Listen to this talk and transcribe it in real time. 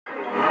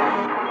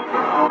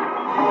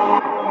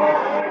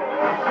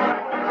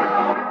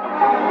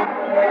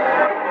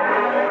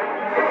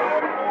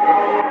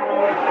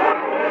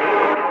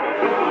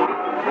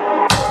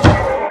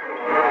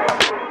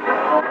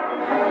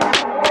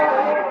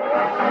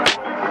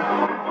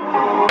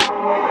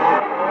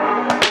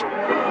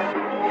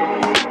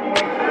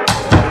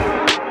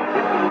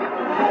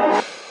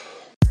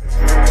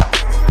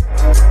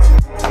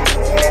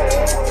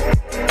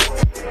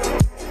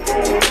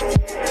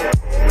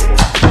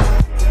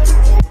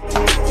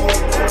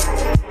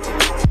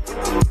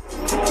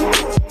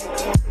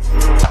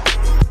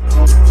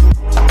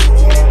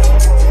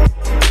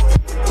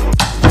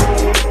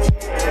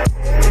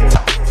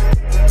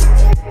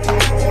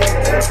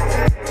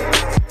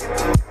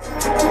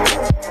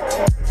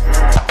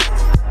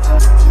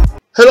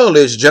Hello,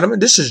 ladies and gentlemen.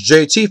 This is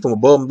JT from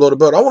Above and Below the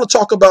Belt. I want to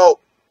talk about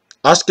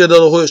Oscar De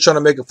La Hoya trying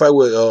to make a fight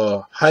with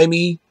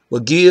Jaime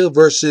Munguia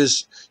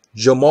versus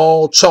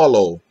Jermall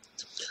Charlo.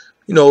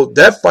 You know,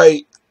 that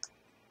fight,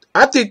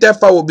 I think that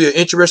fight will be an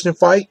interesting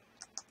fight.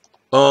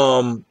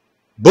 But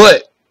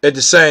at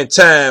the same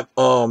time,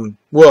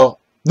 well,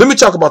 let me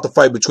talk about the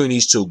fight between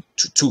these two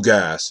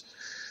guys.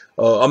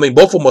 I mean,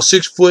 both of them are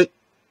 6 foot.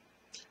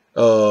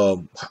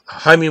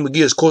 Jaime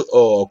Munguia,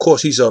 of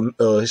course, he's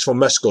from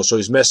Mexico, so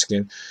he's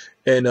Mexican.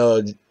 And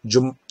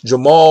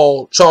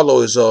Jermall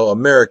Charlo is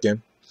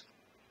American.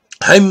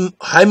 Jaime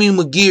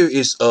Munguia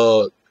is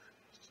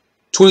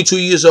 22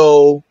 years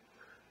old,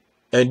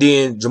 and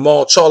then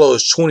Jermall Charlo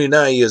is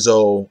 29 years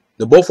old.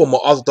 They're both of them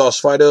are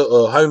orthodox fighter.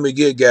 Jaime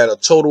Munguia got a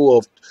total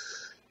of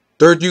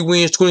 33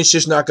 wins,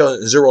 26 knockouts,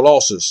 and 0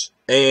 losses.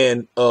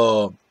 And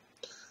Jermall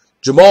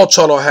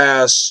Charlo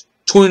has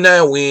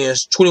 29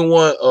 wins,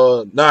 21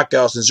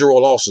 knockouts, and 0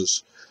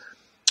 losses.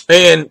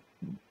 And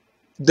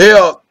they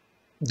are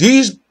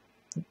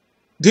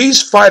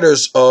these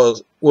fighters,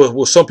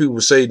 well, some people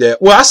would say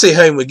that. Well, I say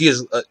Jaime Munguia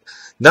is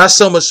not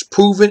so much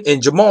proven, and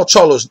Jermall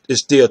Charlo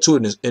is there too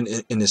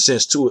in a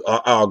sense too.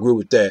 I agree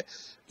with that.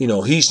 You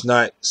know, he's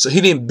not. So he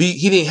haven't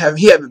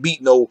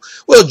beat no.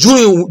 Well,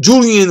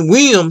 Julian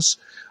Williams.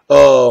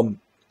 I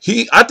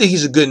think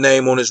he's a good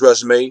name on his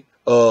resume. You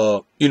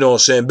know what I'm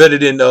saying? Better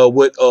than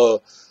what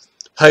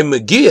Jaime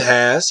Munguia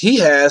has. He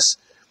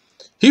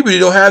really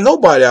don't have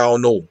nobody. I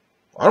don't know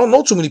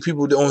too many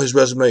people on his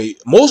resume.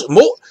 Most.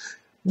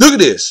 Look at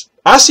this.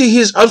 I'm seeing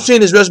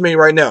his resume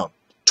right now.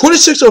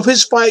 26 of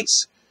his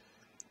fights.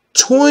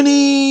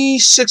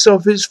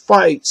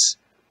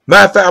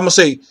 Matter of fact, I'm gonna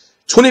say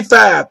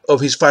 25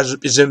 of his fights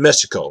is in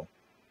Mexico.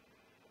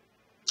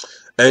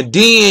 And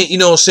then, you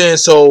know what I'm saying,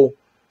 so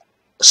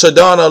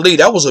Saddam Ali,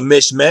 that was a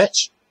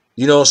mismatch.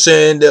 You know what I'm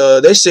saying?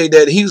 They say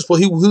that he was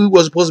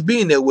supposed to be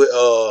in there with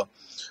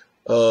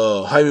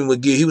Jaime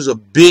Munguia. He was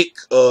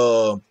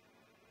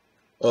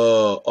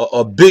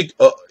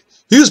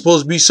he was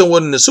supposed to be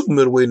somewhat in the super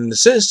middleweight in the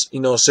sense, you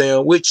know what I'm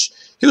saying, which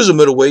he was a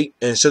middleweight,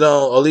 and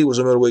Saddam Ali was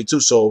a middleweight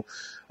too. So,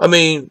 I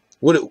mean,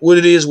 what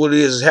it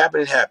is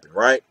happened,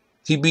 right?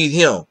 He beat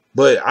him.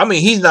 But, I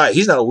mean, he's not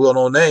a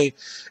well-known name.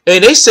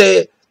 And they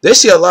see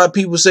a lot of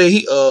people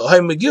say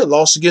Jaime Munguia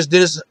lost against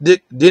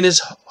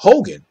Dennis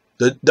Hogan,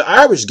 the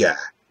Irish guy.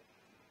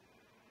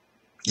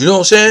 You know what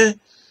I'm saying?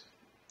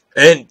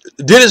 And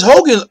Dennis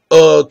Hogan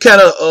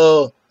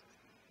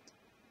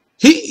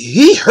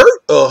he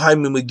hurt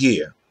Jaime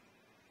Munguia.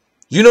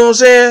 You know what I'm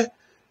saying?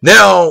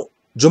 Now,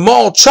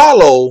 Jermall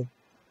Charlo,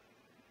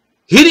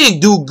 he didn't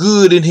do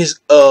good in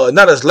his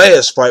not his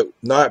last fight,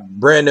 not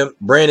Brandon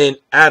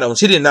Adams.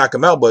 He didn't knock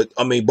him out, but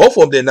I mean both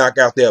of them didn't knock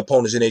out their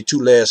opponents in their 2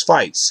 last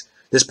fights.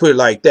 Let's put it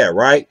like that,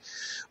 right?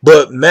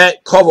 But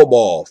Matt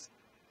Kovalov,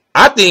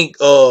 I think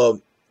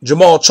Jermall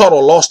Charlo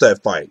lost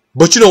that fight.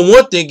 But you know,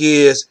 one thing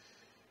is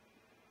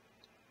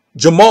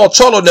Jermall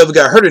Charlo never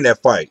got hurt in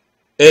that fight.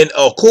 And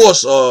of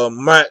course,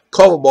 Matt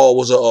Kovalov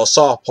was a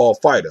southpaw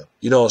fighter.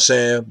 You know what I'm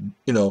saying?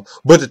 You know,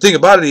 but the thing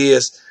about it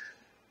is,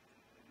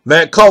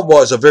 Matt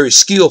Kovalov is a very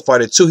skilled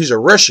fighter too. He's a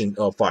Russian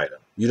fighter.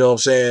 You know what I'm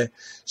saying?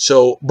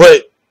 So,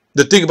 but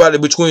the thing about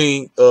it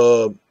between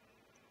Jermall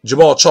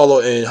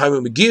Charlo and Jaime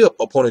Munguia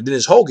opponent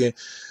Dennis Hogan,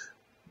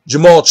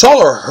 Jermall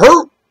Charlo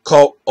hurt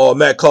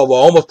Matt Kovalov,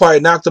 almost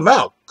probably knocked him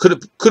out. Could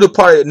have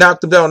probably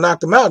knocked him down,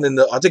 knocked him out in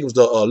I think it was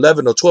the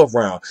 11th or 12th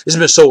round. It's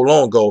been so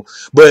long ago.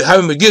 But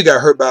Jaime Munguia got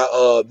hurt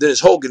by Dennis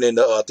Hogan in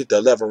I think the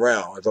 11th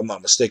round, if I'm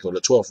not mistaken, or the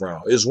 12th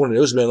round. It's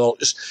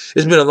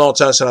been a long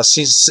time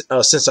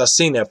since I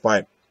seen that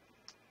fight.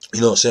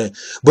 You know what I'm saying?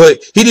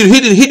 But he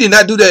did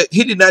not do that.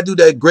 He did not do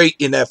that great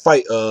in that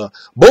fight.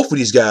 Both of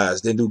these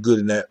guys didn't do good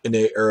in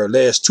their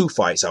last 2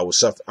 fights.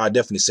 I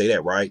definitely say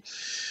that, right?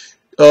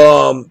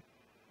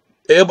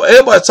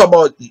 Everybody talk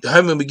about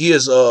Jaime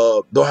Munguia's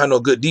don't have no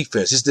good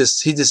defense. He's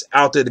just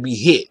out there to be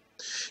hit.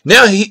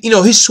 Now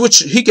he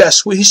switched. He got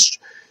switched.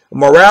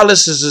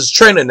 Morales is his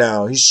trainer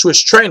now. He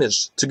switched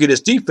trainers to get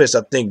his defense,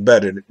 I think,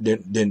 better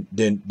than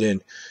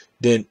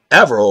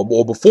ever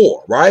or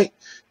before, right?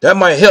 That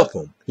might help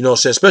him. You know what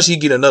I'm saying? Especially he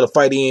get another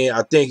fight in.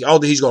 I don't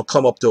think he's gonna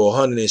come up to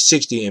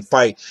 160 and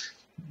fight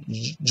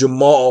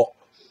Jermall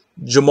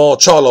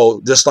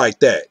Charlo just like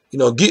that. You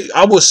know,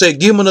 I would say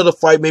give him another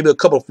fight, maybe a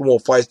couple of more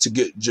fights to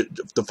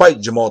fight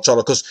Jermall Charlo,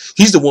 because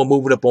he's the one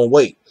moving up on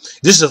weight.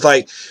 This is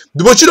like,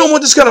 but you don't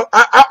want this kind of.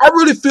 I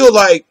really feel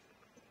like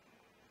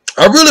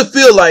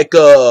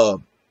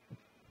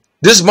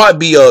this might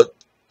be a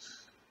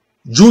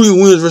Julian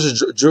Williams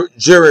versus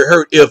Jerry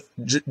Hurt if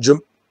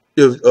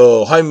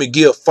Jaime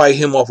Munguia fight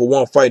him off of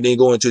one fight, then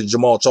go into the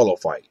Jermall Charlo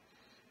fight.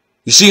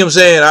 You see what I'm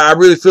saying? I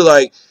really feel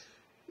like.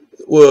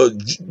 Well,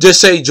 just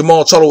say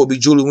Jermall Charlo would be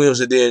Julian Williams,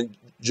 and then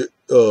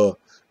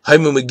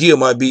Jaime Munguia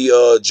might be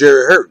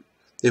Jerry Hurt.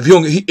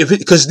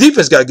 Because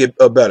defense got to get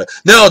better.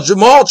 Now,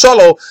 Jermall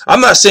Charlo,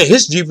 I'm not saying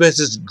his defense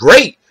is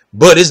great,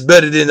 but it's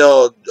better than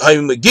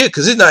Jaime Munguia,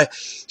 because it's not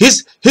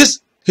his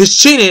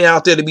chin ain't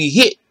out there to be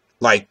hit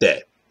like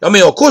that. I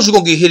mean, of course, you're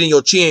going to get hit in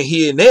your chin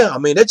here and there. I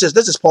mean, that's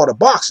just part of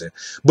boxing.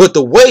 But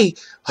the way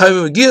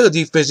Jaime McGill's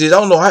defense is, I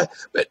don't know how.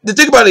 The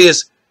thing about it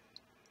is,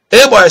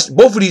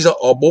 both of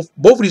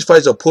these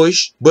fights are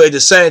pushed, but at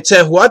the same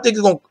time, who I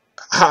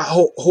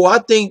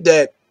think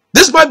that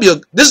this might be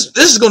this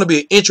is going to be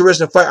an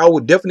interesting fight. I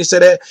would definitely say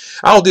that.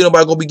 I don't think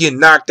nobody's going to be getting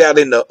knocked out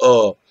in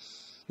the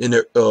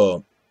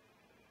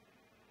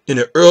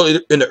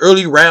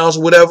early rounds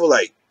or whatever,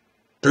 like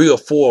 3 or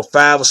 4 or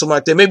 5 or something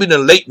like that. Maybe in the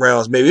late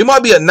rounds, maybe it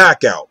might be a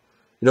knockout.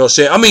 You know what I'm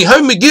saying? I mean,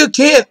 Jaime McGill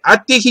can. I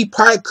think he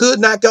probably could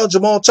knock out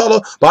Jermall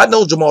Charlo, but I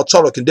know Jermall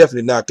Charlo can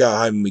definitely knock out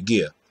Jaime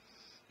McGill.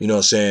 You know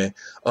what I'm saying?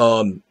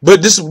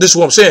 But this is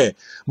what I'm saying.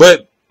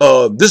 But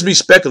this be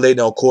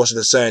speculating, of course, at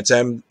the same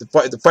time.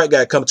 The fight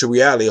got to come to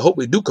reality. I hope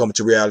we do come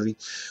to reality.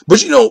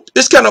 But, you know,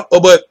 it's kind of,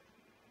 but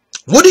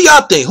what do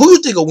y'all think? Who do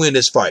you think will win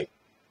this fight?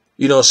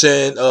 You know what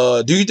I'm saying?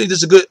 Do you think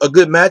this is a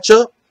good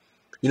matchup?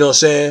 You know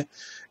what I'm saying?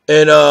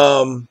 And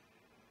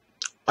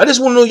I just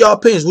want to know y'all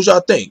opinions. What y'all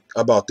think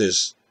about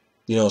this?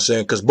 You know what I'm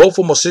saying? Because both of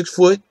them are 6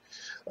 foot.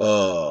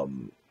 Both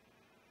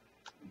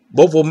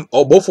of them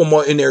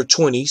are in their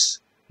 20s.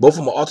 Both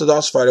of them are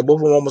orthodox fighter.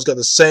 Both of them almost got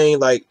the same,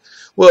 like,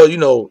 well, you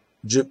know,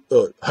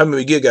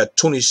 Jaime McGill got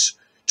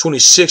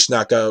 26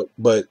 knockout,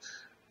 but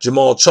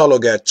Jermall Charlo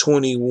got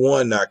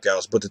 21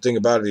 knockouts. But the thing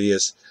about it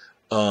is,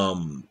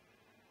 Jaime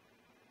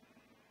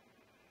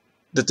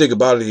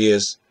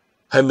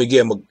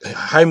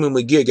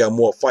McGill got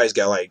more fights.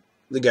 They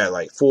got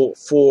like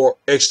four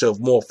extra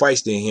more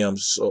fights than him.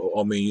 So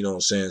I mean, you know what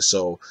I'm saying.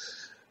 So,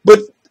 but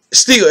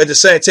still, at the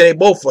same time, they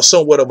both are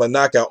somewhat of a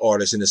knockout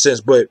artist in a sense.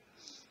 But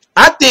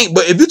I think,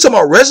 but if you're talking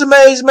about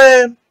resumes,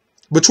 man,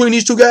 between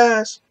these two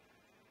guys,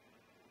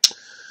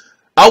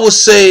 I would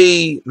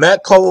say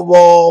Matt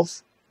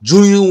Kovalev,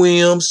 Junior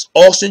Williams,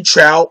 Austin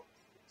Trout.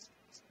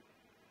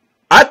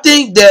 I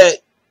think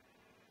that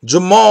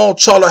Jermall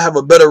Charlo have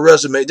a better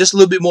resume, just a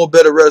little bit more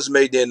better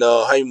resume than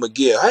Jaime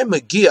McGill. Jaime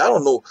McGill, I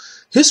don't know,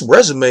 his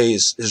resume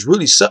is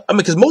really, I mean,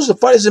 because most of the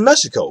fighters in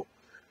Mexico,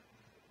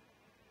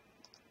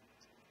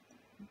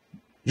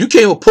 you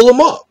can't even pull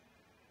them up.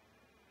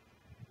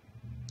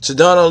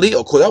 Sadan Ali,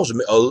 of course,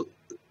 that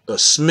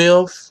was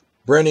Smith,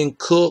 Brandon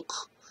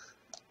Cook,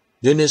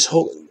 then this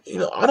whole, you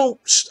know, I don't,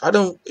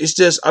 it's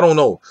just, I don't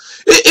know.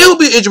 It'll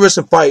be an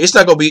interesting fight. It's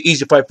not going to be an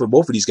easy fight for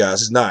both of these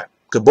guys. It's not,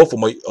 because both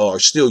of them are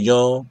still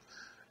young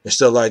and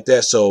stuff like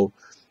that. So,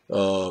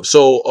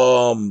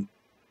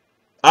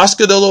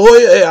 Oscar De La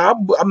Hoya, hey,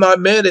 I'm not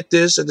mad at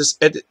this. At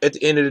the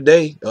end of the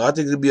day, I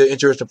think it'll be an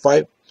interesting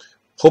fight.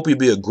 Hope it'll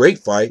be a great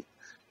fight.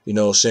 You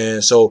know what I'm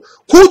saying? So,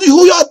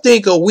 who y'all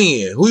think will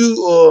win?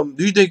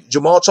 Do you think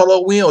Jermall Charlo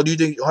will win, or do you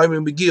think Jaime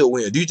McGill will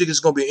win? Do you think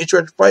it's going to be an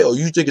interesting fight, or do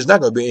you think it's not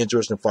going to be an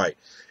interesting fight?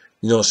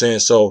 You know what I'm saying?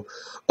 So,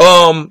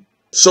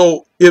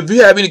 so if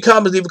you have any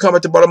comments, leave a comment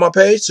at the bottom of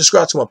my page.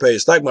 Subscribe to my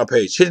page, like my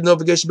page, hit the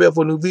notification bell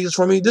for new videos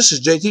from me. This is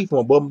JT from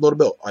Above and Below the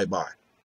Belt. All right, bye.